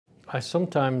I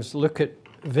sometimes look at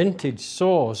vintage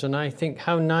saws and I think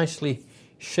how nicely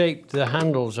shaped the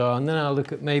handles are, and then I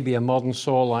look at maybe a modern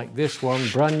saw like this one,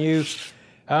 brand new,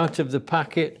 out of the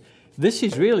packet. This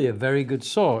is really a very good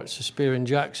saw. It's a Spear &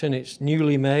 Jackson, it's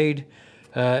newly made,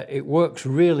 it works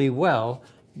really well,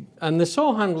 and the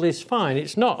saw handle is fine.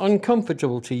 It's not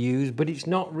uncomfortable to use, but it's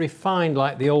not refined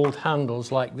like the old handles.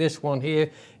 Like this one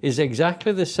here is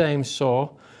exactly the same saw,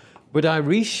 but I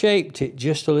reshaped it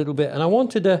just a little bit, and I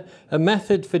wanted a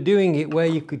method for doing it where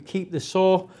you could keep the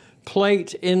saw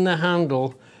plate in the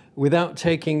handle without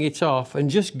taking it off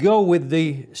and just go with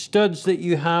the studs that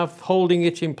you have holding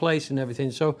it in place and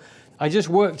everything. So I just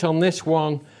worked on this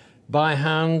one by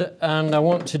hand, and I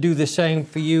want to do the same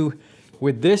for you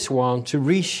with this one to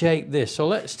reshape this. So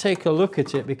let's take a look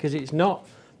at it, because it's not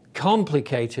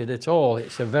complicated at all.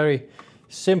 It's a very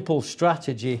simple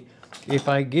strategy. If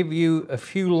I give you a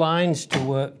few lines to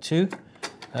work to,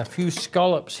 a few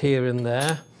scallops here and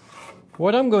there,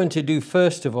 what I'm going to do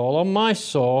first of all, on my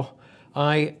saw,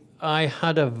 I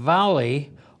had a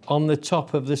valley on the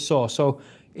top of the saw. So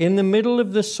in the middle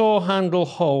of the saw handle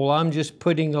hole, I'm just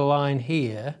putting a line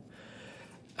here.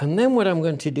 And then what I'm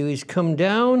going to do is come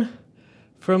down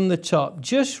from the top,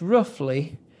 just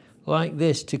roughly like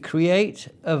this, to create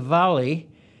a valley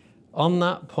on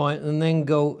that point, and then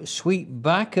go sweep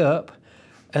back up.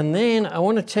 And then I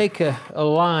want to take a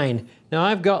line. Now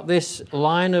I've got this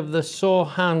line of the saw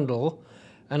handle,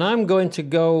 and I'm going to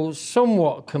go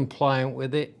somewhat compliant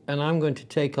with it, and I'm going to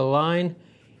take a line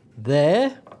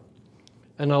there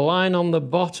and a line on the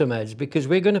bottom edge, because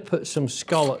we're going to put some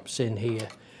scallops in here.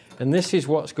 And this is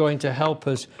what's going to help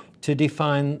us to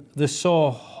define the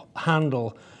saw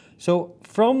handle. So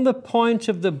from the point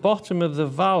of the bottom of the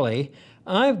valley,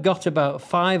 I've got about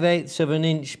 5/8 of an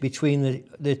inch between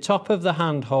the top of the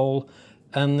handhole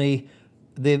and the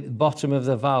bottom of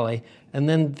the valley. And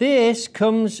then this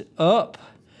comes up,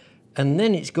 and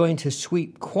then it's going to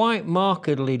sweep quite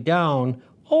markedly down,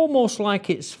 almost like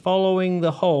it's following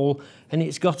the hole, and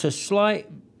it's got a slight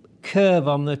curve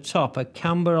on the top, a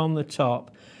camber on the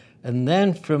top. And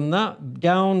then from that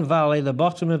down valley, the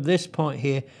bottom of this point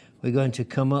here, we're going to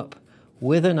come up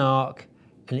with an arc,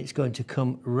 and it's going to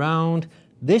come round.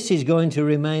 This is going to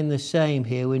remain the same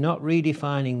here. We're not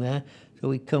redefining there. So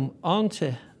we come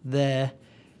onto there,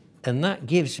 and that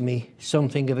gives me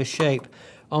something of a shape.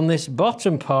 On this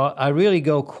bottom part, I really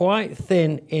go quite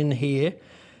thin in here.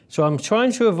 So I'm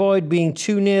trying to avoid being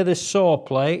too near the saw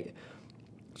plate.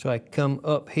 So I come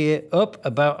up here, up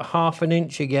about 1/2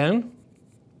 inch again.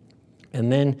 And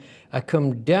then I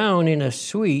come down in a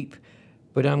sweep,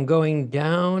 but I'm going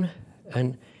down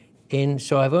and in.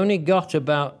 So I've only got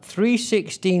about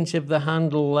 3/16 of the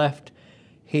handle left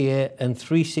here and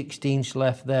 3/16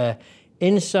 left there.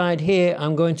 Inside here,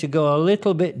 I'm going to go a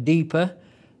little bit deeper,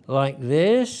 like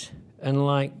this and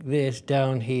like this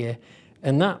down here.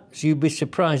 And that, you'd be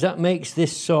surprised, that makes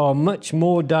this saw much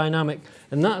more dynamic.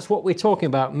 And that's what we're talking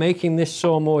about, making this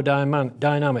saw more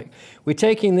dynamic. We're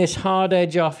taking this hard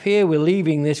edge off here. We're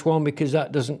leaving this one because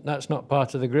that's not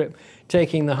part of the grip.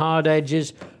 Taking the hard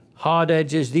edges,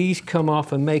 these come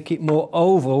off and make it more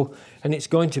oval. And it's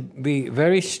going to be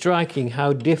very striking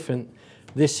how different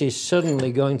this is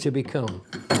suddenly going to become.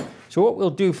 So what we'll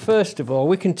do first of all,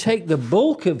 we can take the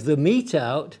bulk of the meat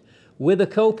out with a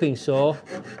coping saw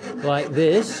like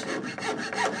this.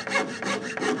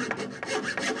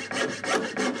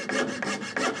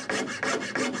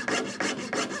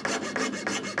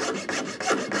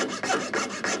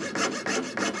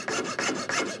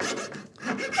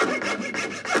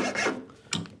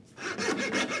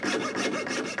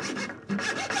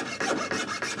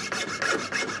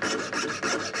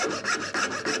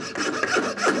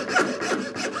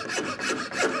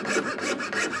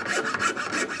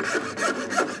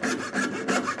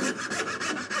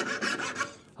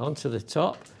 Onto the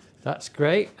top, that's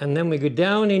great. And then we go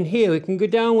down in here. We can go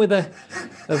down with a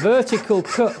vertical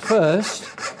cut first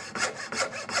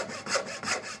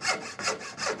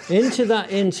into that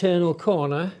internal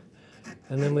corner,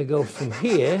 and then we go from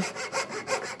here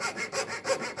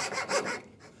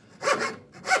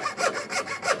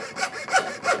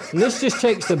and this just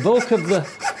takes the bulk of the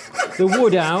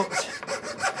wood out.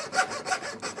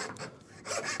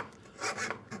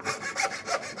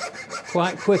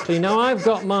 Quite quickly. Now I've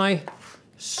got my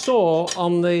saw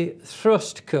on the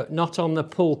thrust cut, not on the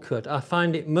pull cut. I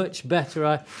find it much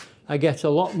better. I get a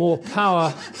lot more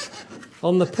power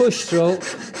on the push stroke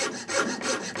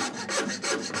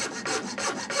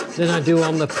than I do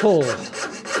on the pull.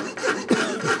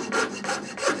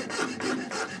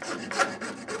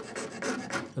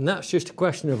 And that's just a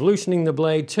question of loosening the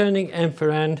blade, turning end for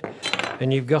end,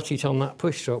 and you've got it on that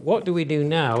push stroke. What do we do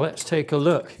now? Let's take a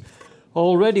look.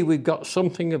 Already we've got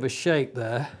something of a shape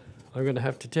there. I'm going to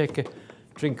have to take a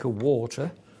drink of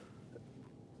water.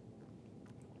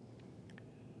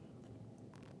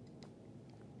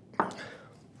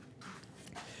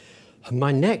 And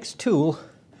my next tool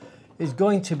is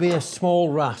going to be a small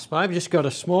rasp. I've just got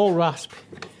a small rasp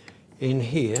in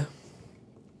here.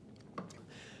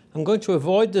 I'm going to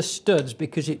avoid the studs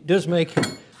because it does make it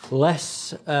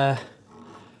less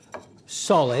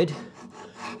solid.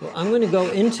 But I'm going to go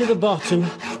into the bottom,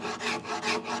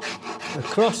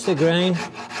 across the grain.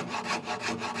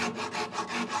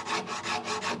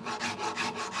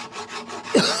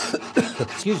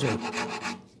 Excuse me.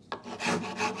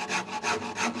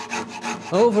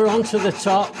 Over onto the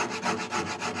top.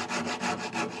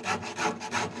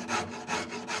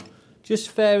 Just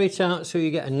fare it out so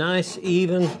you get a nice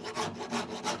even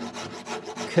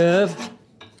curve.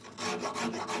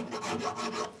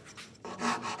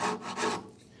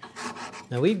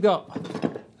 Now we've got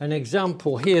an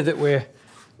example here that we're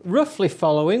roughly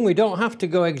following. We don't have to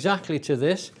go exactly to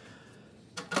this.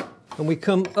 And we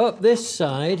come up this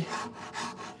side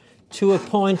to a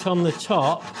point on the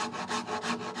top.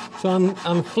 So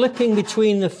I'm flipping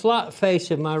between the flat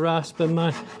face of my rasp and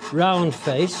my round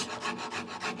face.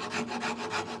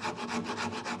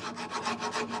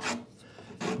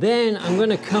 Then I'm going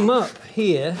to come up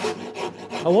here.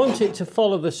 I want it to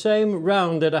follow the same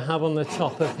round that I have on the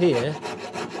top of here.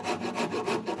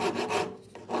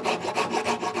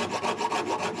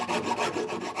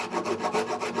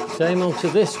 Same onto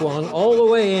this one, all the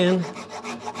way in.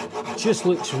 It just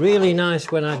looks really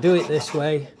nice when I do it this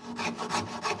way.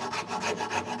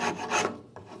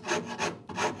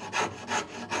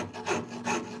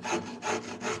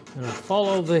 And I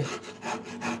follow the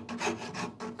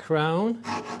crown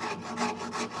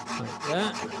like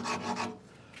that.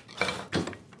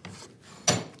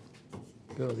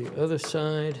 Go the other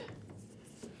side.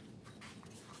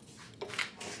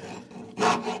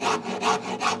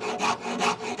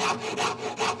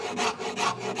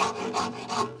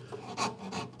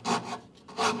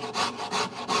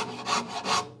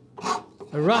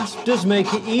 A rasp does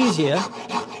make it easier,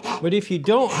 but if you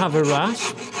don't have a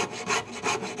rasp,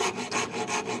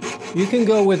 you can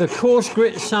go with a coarse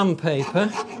grit sandpaper.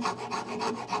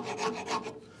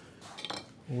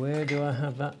 Where do I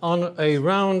have that? On a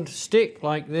round stick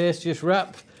like this, just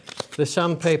wrap the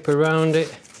sandpaper around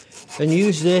it and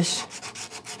use this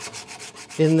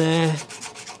in there.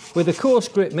 With a coarse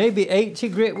grit, maybe 80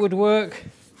 grit would work,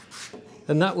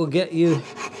 and that will get you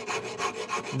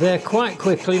there quite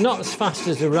quickly, not as fast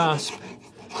as the rasp.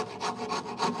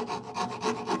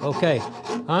 Okay,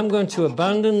 I'm going to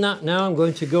abandon that now. I'm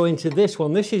going to go into this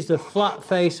one. This is the flat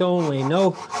face only,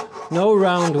 no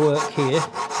round work here.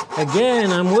 Again,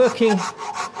 I'm working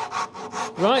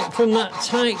right from that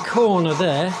tight corner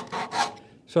there.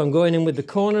 So I'm going in with the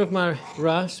corner of my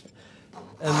rasp,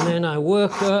 and then I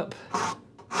work up,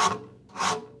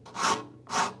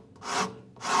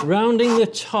 rounding the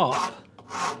top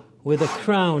with a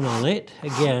crown on it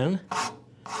again.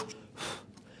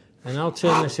 And I'll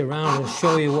turn this around and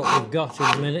show you what we've got in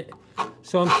a minute.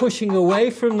 So I'm pushing away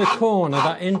from the corner,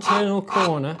 that internal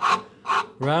corner,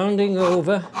 rounding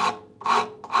over.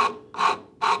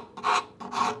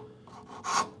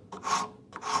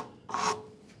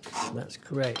 That's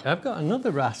great. I've got another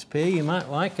rasp here you might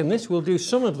like, and this will do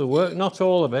some of the work, not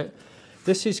all of it.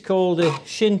 This is called a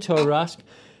Shinto rasp.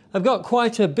 I've got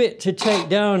quite a bit to take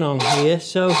down on here,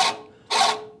 so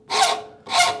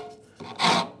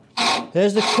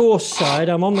there's the coarse side.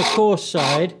 I'm on the coarse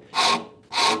side,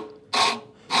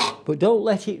 but don't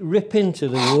let it rip into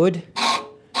the wood.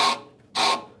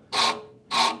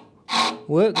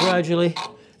 Work gradually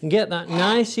and get that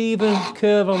nice even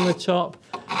curve on the top,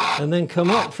 and then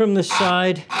come up from the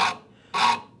side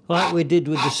like we did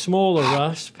with the smaller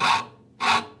rasp.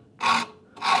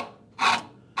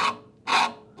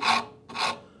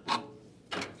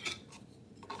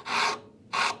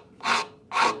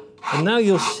 And now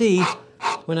you'll see,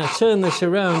 when I turn this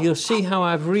around, you'll see how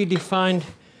I've redefined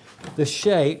the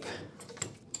shape,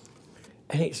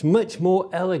 and it's much more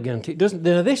elegant. It doesn't,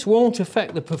 now this won't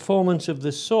affect the performance of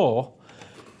the saw,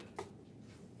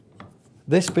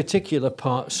 this particular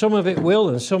part. Some of it will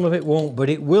and some of it won't, but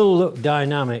it will look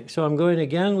dynamic. So I'm going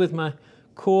again with my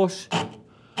coarse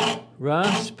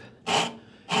rasp.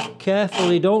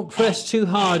 Carefully, don't press too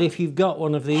hard if you've got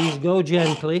one of these, go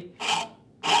gently.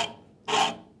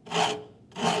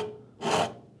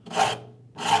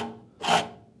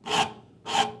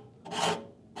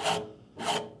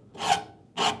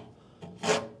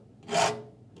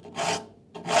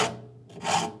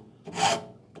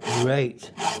 Great.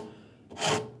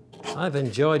 I've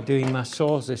enjoyed doing my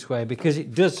saws this way because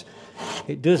it does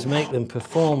make them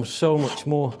perform so much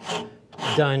more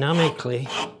dynamically,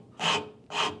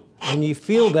 and you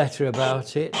feel better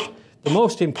about it. The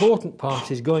most important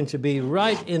part is going to be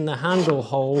right in the handle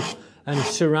hole and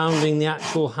surrounding the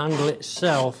actual handle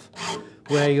itself,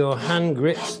 where your hand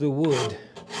grips the wood.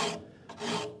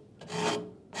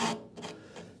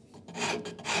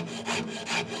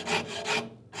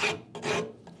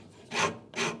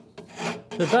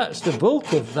 So that's the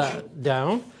bulk of that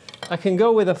down. I can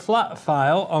go with a flat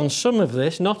file on some of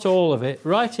this, not all of it,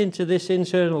 right into this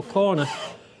internal corner.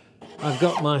 I've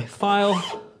got my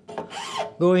file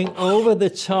going over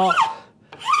the top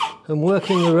and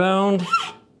working around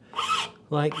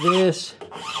like this.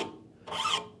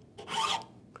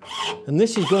 And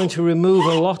this is going to remove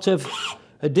a lot of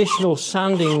additional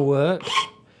sanding work.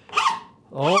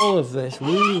 All of this,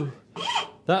 woo.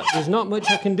 There's not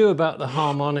much I can do about the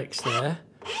harmonics there.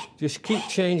 Just keep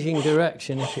changing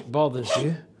direction if it bothers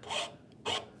you.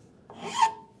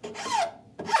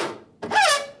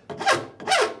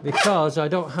 Because I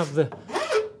don't have the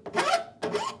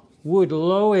wood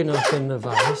low enough in the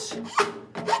vise.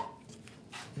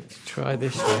 Let's try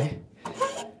this way.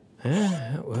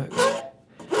 Yeah, that works.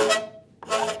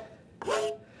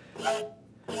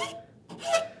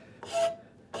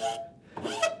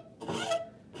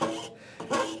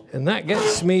 And that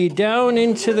gets me down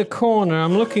into the corner.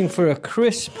 I'm looking for a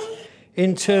crisp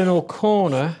internal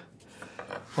corner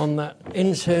on that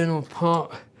internal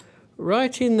part.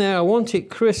 Right in there, I want it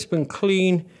crisp and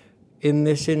clean in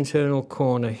this internal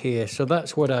corner here. So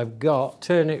that's what I've got.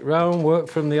 Turn it round, work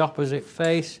from the opposite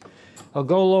face. I'll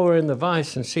go lower in the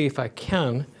vise and see if I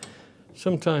can.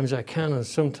 Sometimes I can and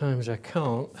sometimes I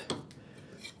can't.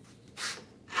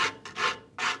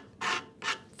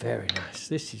 Very nice.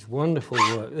 This is wonderful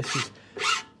work. This is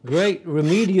great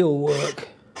remedial work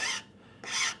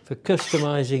for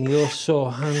customizing your saw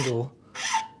handle.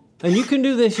 And you can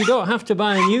do this, you don't have to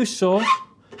buy a new saw.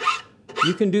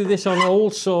 You can do this on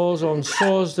old saws, on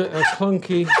saws that are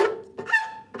clunky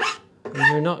and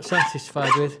you're not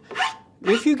satisfied with.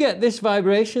 If you get this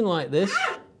vibration like this,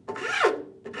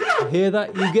 you hear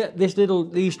that? You get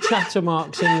these chatter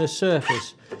marks in the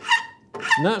surface.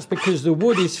 And that's because the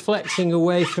wood is flexing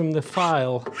away from the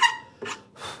file.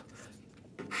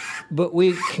 But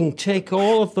we can take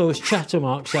all of those chatter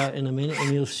marks out in a minute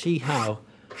and you'll see how.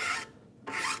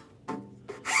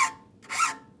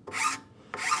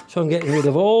 So I'm getting rid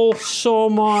of all saw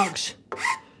marks,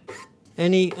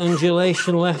 any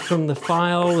undulation left from the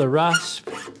file, the rasp.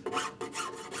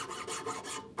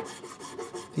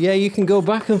 Yeah, you can go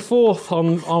back and forth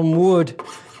on wood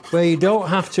where you don't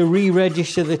have to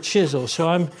re-register the chisel. So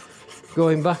I'm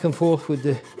going back and forth with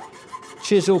the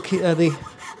chisel, the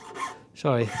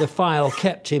file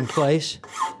kept in place,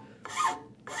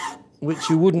 which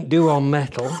you wouldn't do on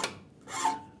metal.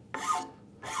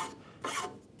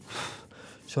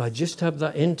 So I just have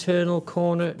that internal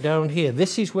corner down here.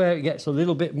 This is where it gets a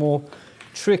little bit more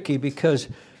tricky because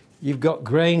you've got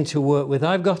grain to work with.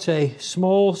 I've got a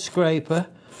small scraper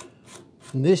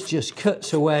and this just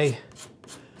cuts away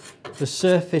the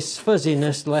surface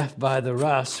fuzziness left by the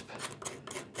rasp.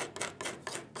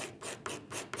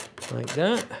 Like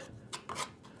that.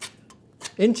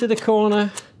 Into the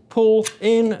corner, pull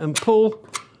in and pull.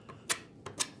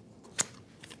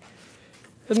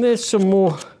 And there's some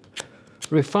more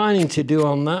refining to do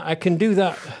on that. I can do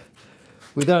that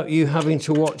without you having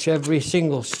to watch every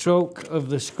single stroke of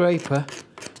the scraper.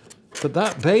 But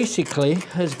that basically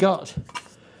has got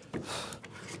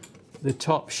the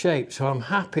top shape. So I'm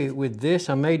happy with this.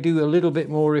 I may do a little bit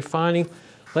more refining.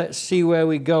 Let's see where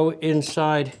we go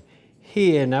inside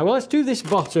here. Now let's do this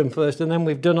bottom first and then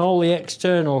we've done all the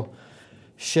external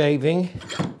shaving.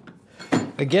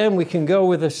 Again, we can go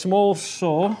with a small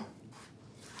saw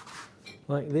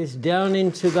like this down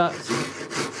into that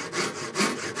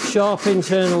sharp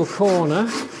internal corner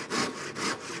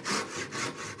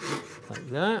like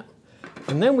that.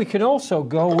 And then we can also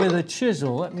go with a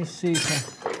chisel. Let me see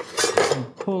if I can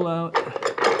pull out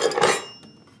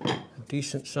a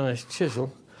decent sized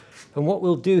chisel. And what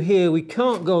we'll do here, we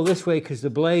can't go this way because the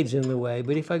blade's in the way,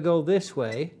 but if I go this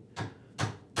way,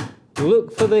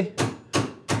 look for the,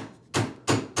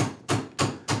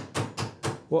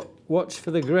 watch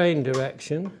for the grain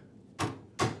direction.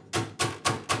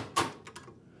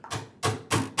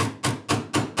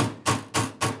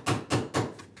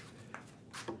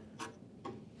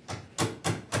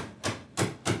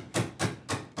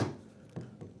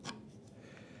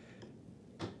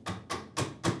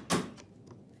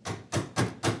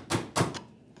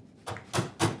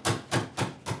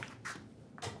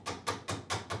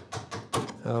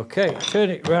 Okay, turn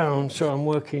it round so I'm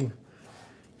working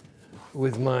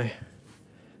with my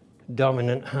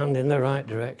dominant hand in the right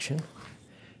direction.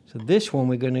 So this one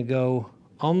we're going to go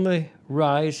on the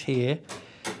rise here,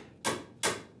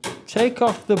 take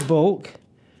off the bulk,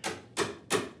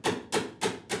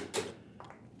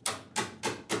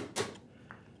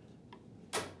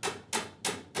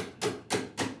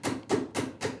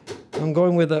 I'm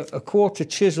going with a 1/4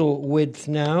 chisel width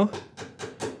now,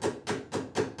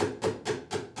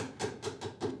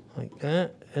 like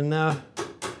that, and now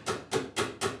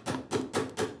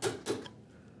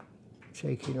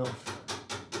taking off.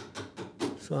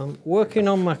 So I'm working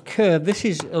on my curve. This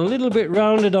is a little bit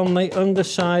rounded on the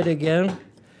underside again.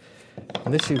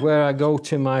 And this is where I go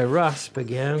to my rasp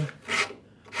again.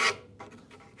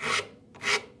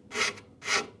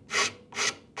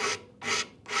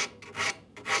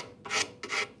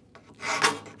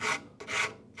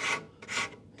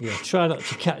 Yeah, try not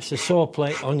to catch the saw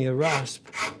plate on your rasp,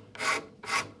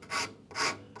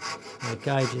 like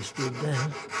I just did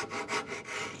there.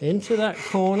 Into that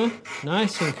corner,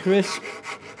 nice and crisp.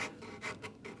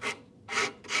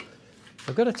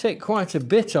 I've got to take quite a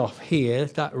bit off here,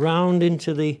 that round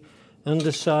into the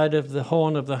underside of the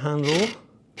horn of the handle.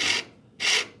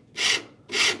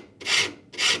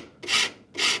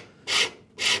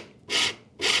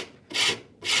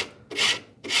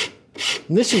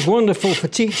 And this is wonderful for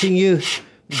teaching you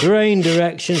grain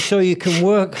direction, so you can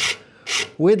work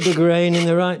with the grain in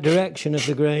the right direction of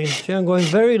the grain. See, I'm going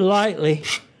very lightly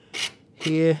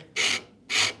here,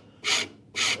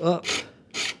 up.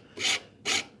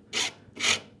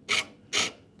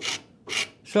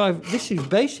 So this is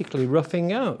basically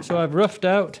roughing out. So I've roughed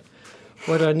out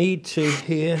what I need to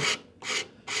here.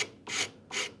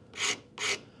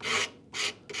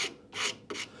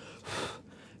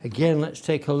 Again, let's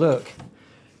take a look.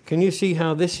 Can you see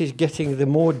how this is getting the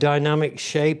more dynamic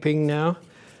shaping now?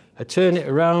 I turn it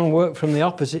around, work from the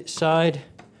opposite side.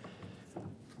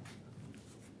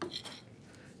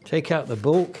 Take out the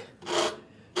bulk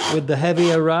with the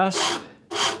heavier rasp.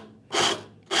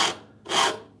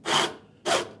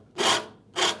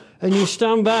 And you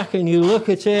stand back and you look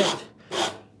at it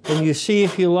and you see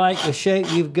if you like the shape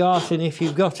you've got, and if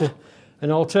you've got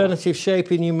an alternative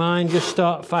shape in your mind, just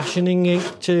start fashioning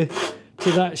it to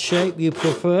that shape you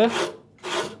prefer.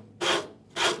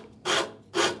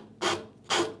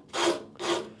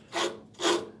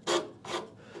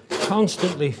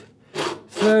 Constantly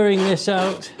furring this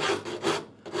out,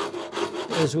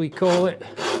 as we call it,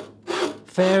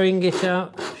 fairing it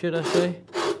out, should I say.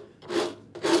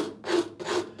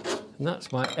 And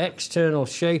that's my external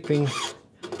shaping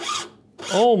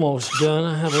almost done.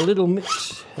 I have a little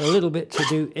bit to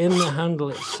do in the handle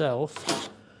itself.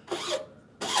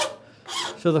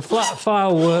 So the flat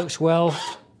file works well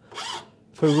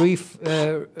for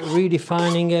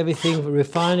redefining everything, for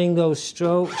refining those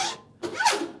strokes.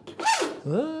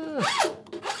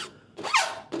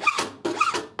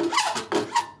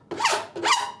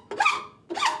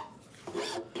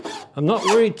 I'm not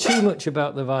worried too much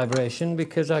about the vibration,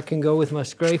 because I can go with my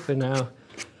scraper now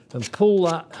and pull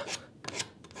that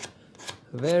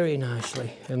very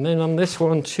nicely. And then on this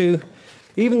one too,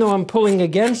 even though I'm pulling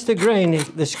against the grain,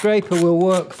 the scraper will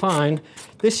work fine.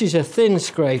 This is a thin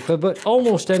scraper, but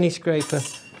almost any scraper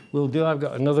will do. I've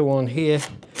got another one here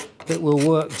that will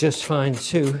work just fine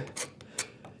too.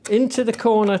 Into the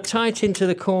corner, tight into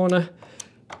the corner,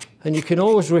 and you can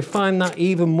always refine that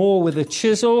even more with a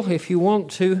chisel if you want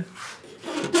to.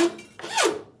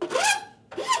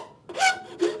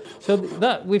 So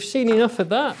that, we've seen enough of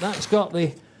that. That's got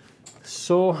the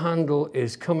saw handle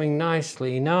is coming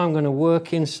nicely. Now I'm going to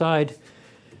work inside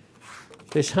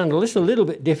this handle. This is a little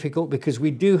bit difficult because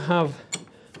we do have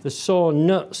the saw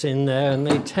nuts in there and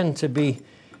they tend to be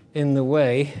in the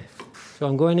way. So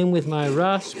I'm going in with my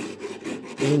rasp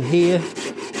in here,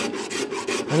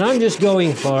 and I'm just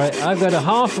going for it. I've got a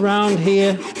half round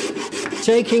here,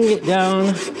 taking it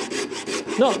down,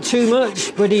 not too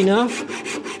much, but enough.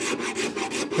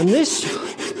 And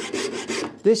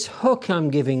this hook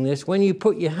I'm giving this, when you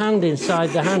put your hand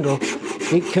inside the handle,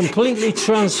 it completely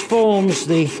transforms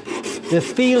the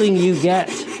feeling you get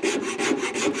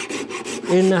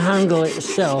in the handle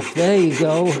itself. There you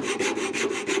go.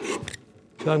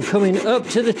 So I'm coming up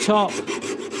to the top.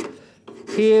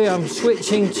 Here I'm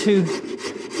switching to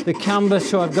the camber,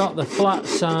 so I've got the flat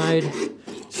side.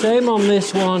 Same on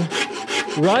this one,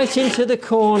 right into the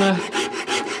corner.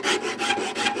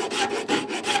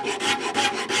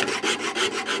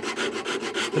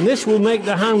 And this will make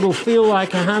the handle feel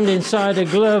like a hand inside a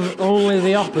glove, only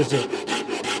the opposite.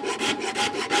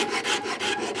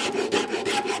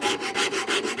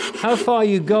 How far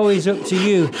you go is up to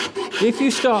you. If you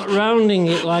start rounding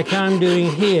it like I'm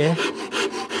doing here,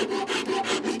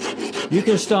 you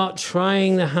can start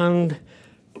trying the hand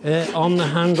on the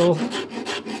handle.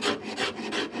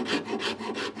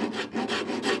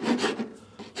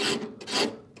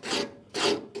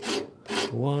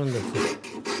 Wonderful.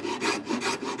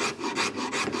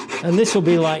 And this will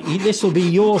be like, this will be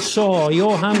your saw.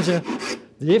 Your hands are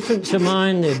different to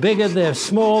mine. They're bigger, they're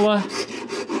smaller.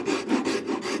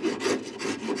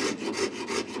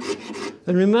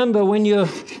 And remember, when you're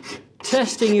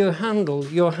testing your handle,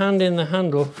 your hand in the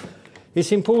handle,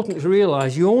 it's important to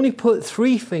realize you only put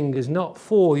 3 fingers, not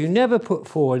 4. You never put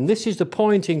 4. And this is the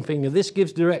pointing finger. This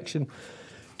gives direction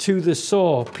to the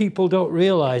saw. People don't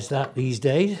realize that these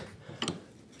days.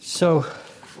 So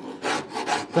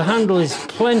the handle is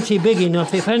plenty big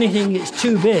enough. If anything, it's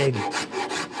too big.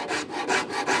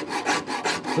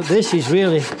 But this is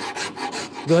really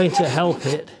going to help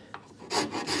it.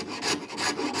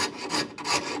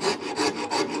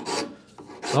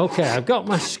 Okay, I've got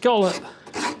my scallop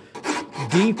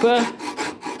deeper.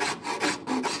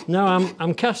 Now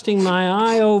I'm casting my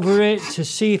eye over it to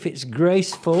see if it's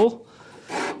graceful,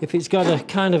 if it's got a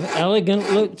kind of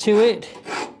elegant look to it.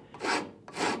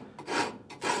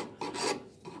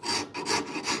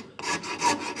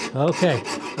 Okay,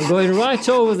 I'm going right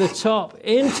over the top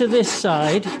into this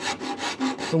side,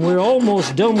 and we're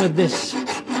almost done with this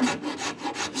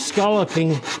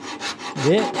scalloping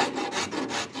bit.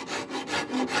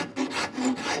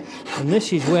 And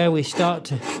this is where we start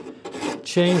to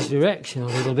change direction a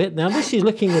little bit. Now this is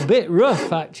looking a bit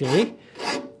rough actually,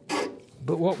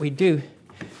 but what we do,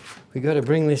 we got to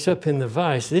bring this up in the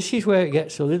vise. This is where it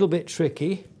gets a little bit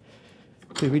tricky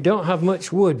because we don't have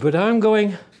much wood, but I'm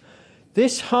going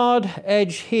this hard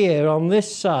edge here on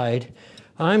this side.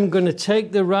 I'm going to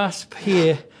take the rasp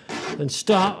here and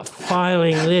start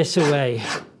filing this away.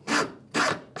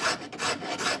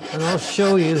 And I'll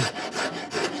show you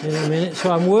in a minute.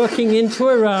 So I'm working into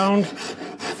a round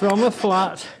from a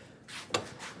flat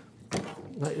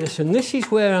like this, and this is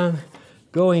where I'm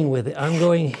going with it. I'm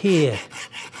going here.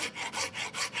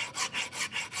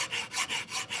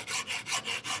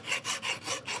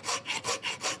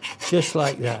 Just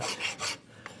like that.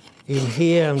 In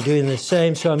here I'm doing the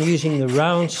same, so I'm using the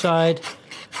round side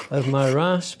of my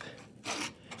rasp.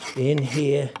 In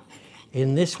here,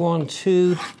 in this one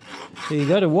too. So you've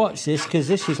got to watch this, because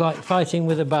this is like fighting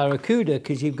with a barracuda,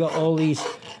 because you've got all these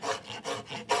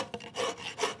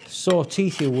saw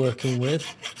teeth you're working with.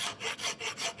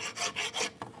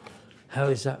 How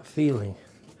is that feeling?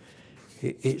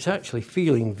 It's actually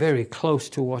feeling very close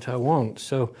to what I want,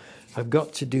 so I've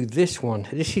got to do this one.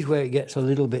 This is where it gets a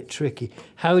little bit tricky.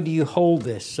 How do you hold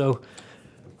this? So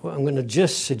what I'm going to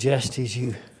just suggest is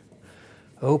you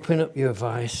open up your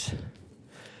vise,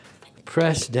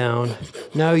 press down.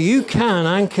 Now you can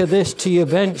anchor this to your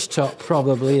bench top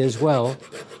probably as well.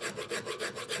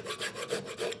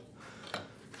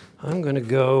 I'm going to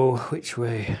go, which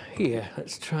way? Here,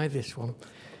 let's try this one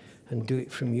and do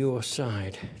it from your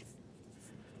side.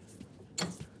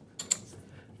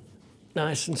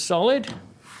 Nice and solid.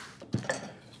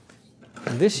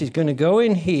 And this is going to go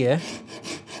in here.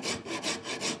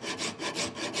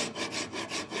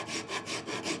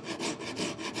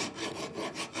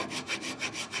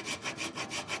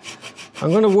 I'm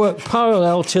going to work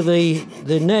parallel to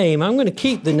the name. I'm going to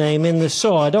keep the name in the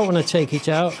saw. I don't want to take it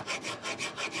out.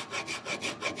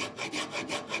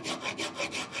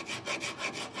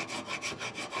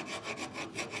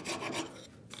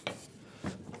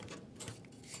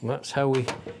 And that's how we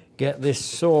get this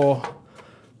saw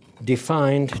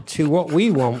defined to what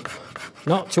we want,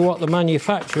 not to what the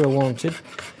manufacturer wanted.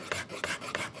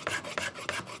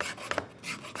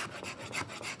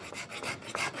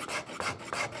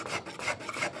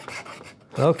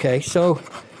 Okay, so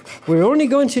we're only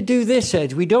going to do this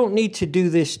edge. We don't need to do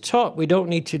this top. We don't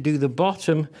need to do the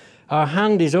bottom. Our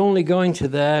hand is only going to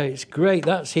there. It's great.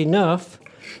 That's enough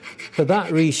for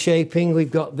that reshaping.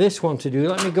 We've got this one to do.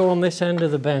 Let me go on this end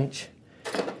of the bench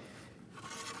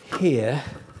here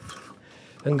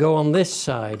and go on this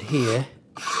side here.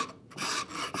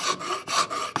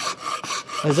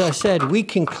 As I said, we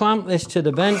can clamp this to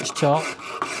the bench top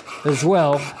as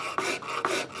well.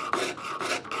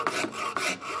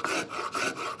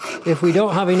 If we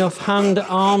don't have enough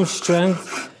hand-arm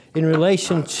strength in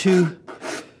relation to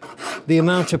the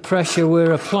amount of pressure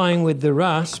we're applying with the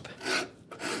rasp,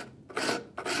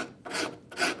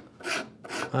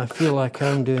 I feel like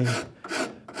I'm doing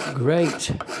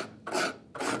great.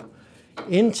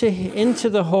 Into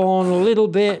the horn a little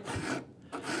bit.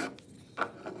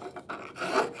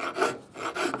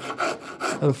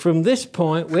 And from this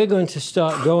point, we're going to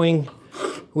start going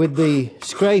with the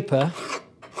scraper.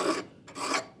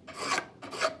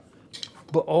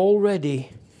 But already,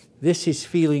 this is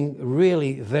feeling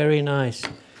really very nice.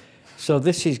 So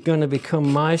this is going to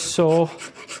become my saw.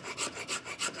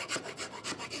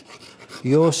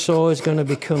 Your saw is going to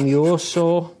become your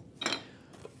saw.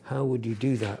 How would you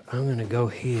do that? I'm going to go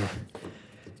here.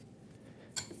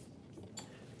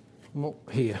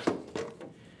 Here.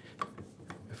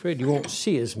 I'm afraid you won't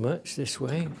see as much this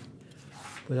way,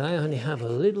 but I only have a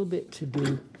little bit to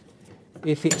do.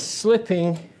 If it's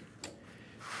slipping,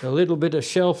 a little bit of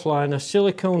shelf liner,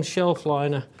 silicone shelf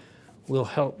liner will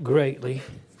help greatly.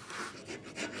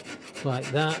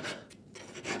 Like that.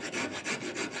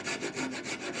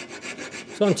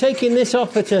 So I'm taking this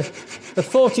off at a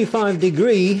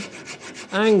 45-degree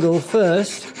angle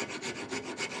first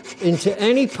into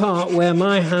any part where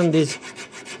my hand is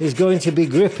going to be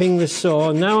gripping the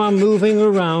saw. Now I'm moving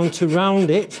around to round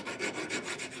it.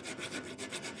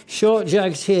 Short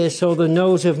jags here so the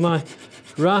nose of my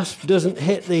rasp doesn't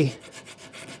hit the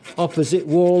opposite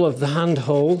wall of the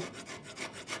handhole.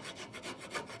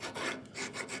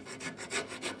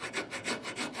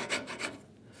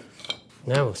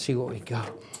 Now we'll see what we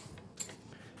got.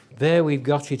 There we've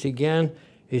got it again.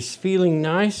 It's feeling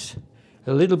nice.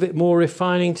 A little bit more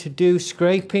refining to do,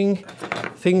 scraping,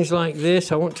 things like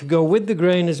this. I want to go with the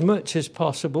grain as much as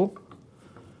possible.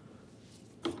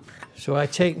 So I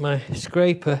take my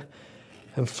scraper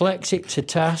and flex it to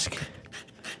task.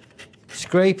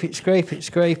 Scrape it, scrape it,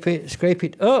 scrape it, scrape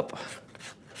it up,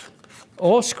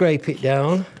 or scrape it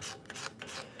down.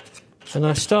 And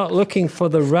I start looking for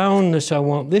the roundness I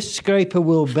want. This scraper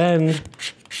will bend,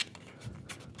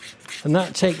 and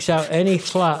that takes out any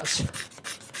flats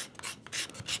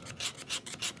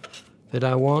that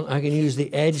I want. I can use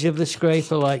the edge of the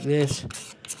scraper like this.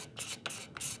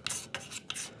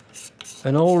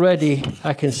 And already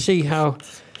I can see how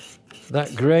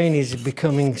that grain is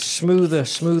becoming smoother,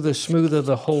 smoother, smoother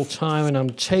the whole time, and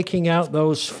I'm taking out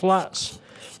those flats,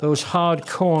 those hard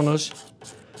corners.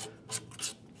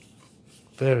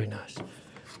 Very nice.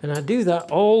 And I do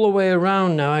that all the way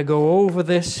around now. I go over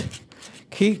this,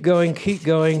 keep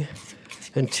going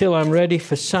until I'm ready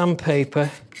for sandpaper,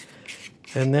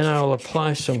 and then I'll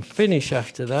apply some finish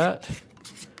after that.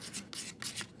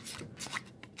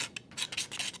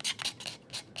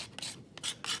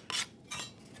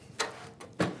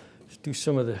 Let's do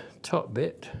some of the top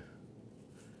bit.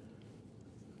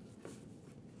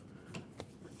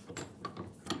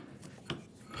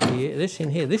 Yeah, this in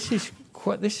here, this is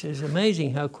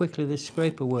amazing how quickly this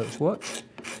scraper works. Watch.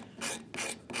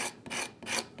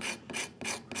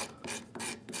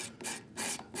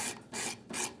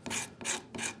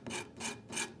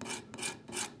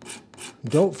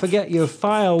 Don't forget your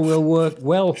file will work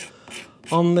well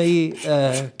on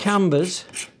the canvas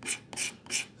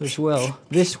as well.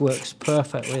 This works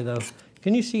perfectly though.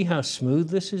 Can you see how smooth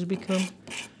this has become?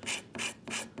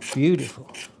 Beautiful.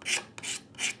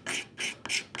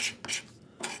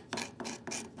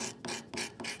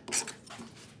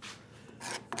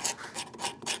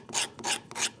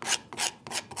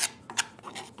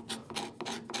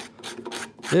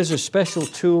 There's a special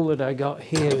tool that I got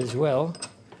here as well.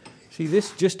 See,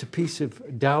 this is just a piece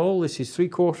of dowel. This is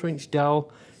 3/4 inch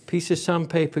dowel, piece of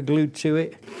sandpaper glued to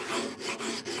it.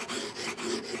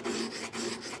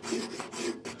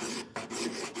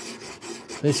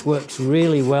 This works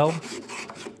really well.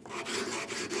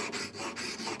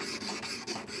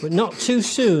 But not too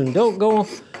soon. Don't go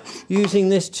using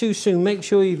this too soon. Make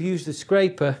sure you've used the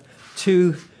scraper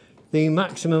to the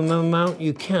maximum amount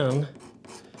you can,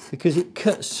 because it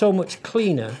cuts so much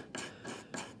cleaner.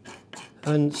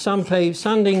 And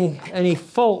sanding any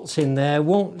faults in there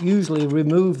won't usually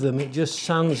remove them, it just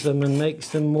sands them and makes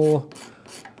them more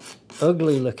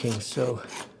ugly looking. So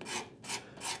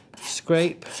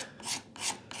scrape,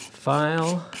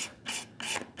 file,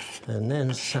 and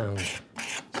then sand.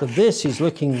 So this is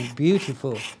looking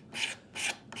beautiful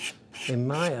in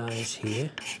my eyes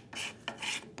here.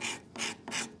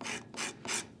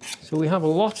 So we have a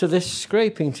lot of this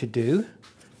scraping to do.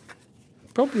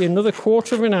 Probably another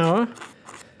 1/4 of an hour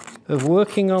of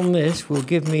working on this will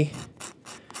give me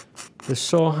the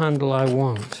saw handle I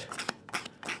want.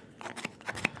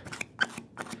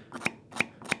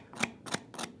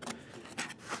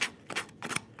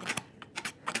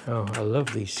 Oh, I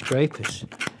love these scrapers.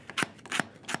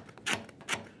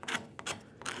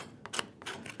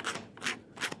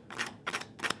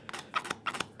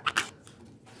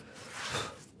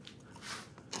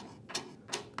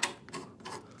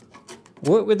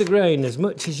 Work with the grain as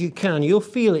much as you can. You'll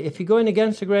feel it. If you're going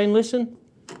against the grain, listen.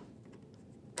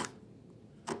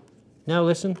 Now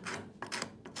listen.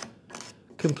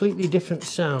 Completely different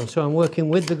sound. So I'm working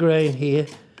with the grain here,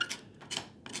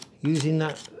 using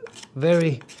that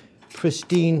very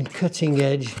pristine cutting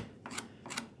edge,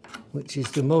 which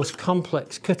is the most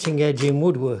complex cutting edge in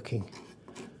woodworking.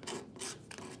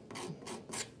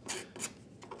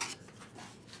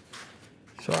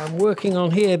 So I'm working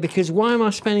on here because why am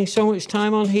I spending so much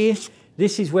time on here?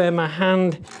 This is where my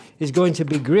hand is going to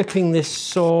be gripping this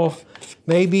saw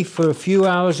maybe for a few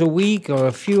hours a week or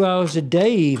a few hours a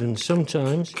day even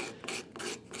sometimes.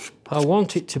 I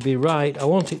want it to be right. I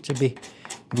want it to be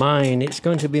mine. It's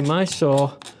going to be my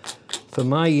saw for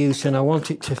my use, and I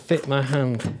want it to fit my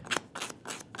hand.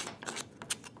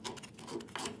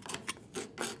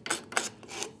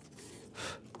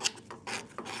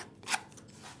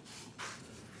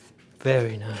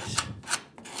 Very nice.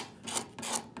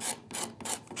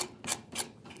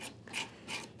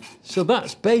 So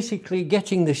that's basically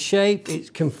getting the shape. It's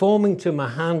conforming to my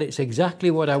hand. It's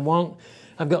exactly what I want.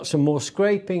 I've got some more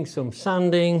scraping, some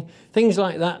sanding, things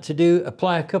like that to do.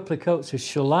 Apply a couple of coats of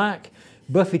shellac,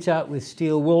 buff it out with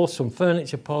steel wool, some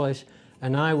furniture polish,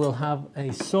 and I will have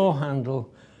a saw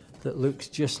handle that looks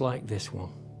just like this one.